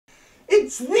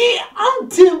It's the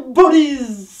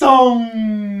Antibodies Song!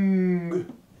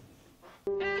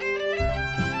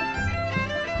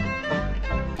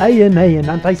 ANA and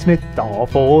anti-Smith are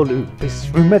for lupus,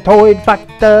 rheumatoid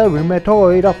factor,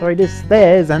 rheumatoid arthritis.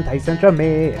 There's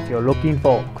anti-centromere if you're looking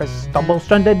for CREST.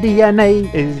 Double-stranded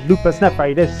DNA is lupus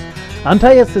nephritis.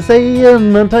 Anti-SSA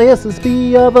and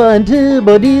anti-SSB are the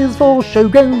antibodies for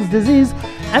Sjogrens Disease.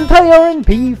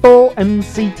 Anti-RNP for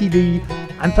MCTD.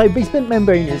 Anti-basement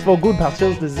membrane is for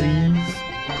Goodpastures disease.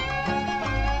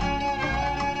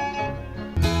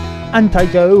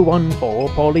 Anti-GAD for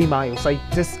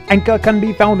polymyositis. ANCA can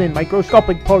be found in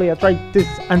microscopic polyarteritis.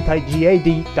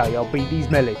 Anti-GAD, diabetes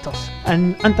mellitus.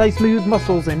 And anti-smooth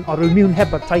muscles in autoimmune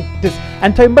hepatitis.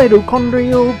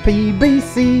 Anti-mitochondrial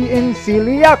PBC in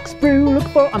Celiac sprue. Look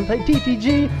for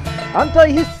anti-TTG.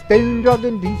 Anti-histone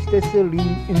drug-induced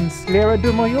SLE in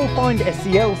Scleroderma. You'll find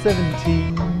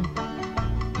SCL17.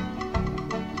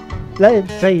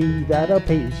 Let's say that a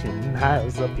patient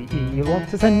has a PE. You want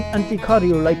to send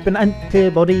anticardiolipin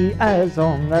antibody as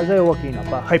long as they're working up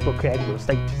a hypocoagulant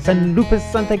state. Send lupus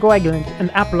anticoagulant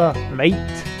and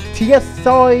aplamate.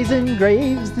 TSIs in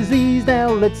Graves disease.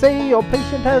 Now let's say your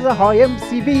patient has a high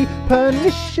MCV,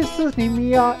 pernicious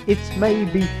anemia it may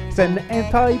be. Send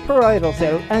anti-parietal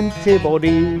cell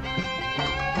antibody.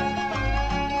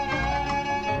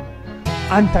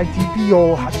 Anti-TB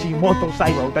or Hashimoto's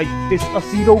thyroiditis,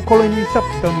 acetylcholine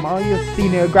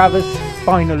Myasthenia Gravis.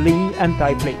 Finally,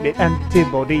 anti-platelet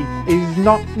antibody is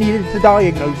not needed to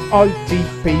diagnose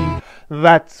ITP.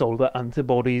 That's all the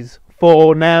antibodies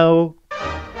for now.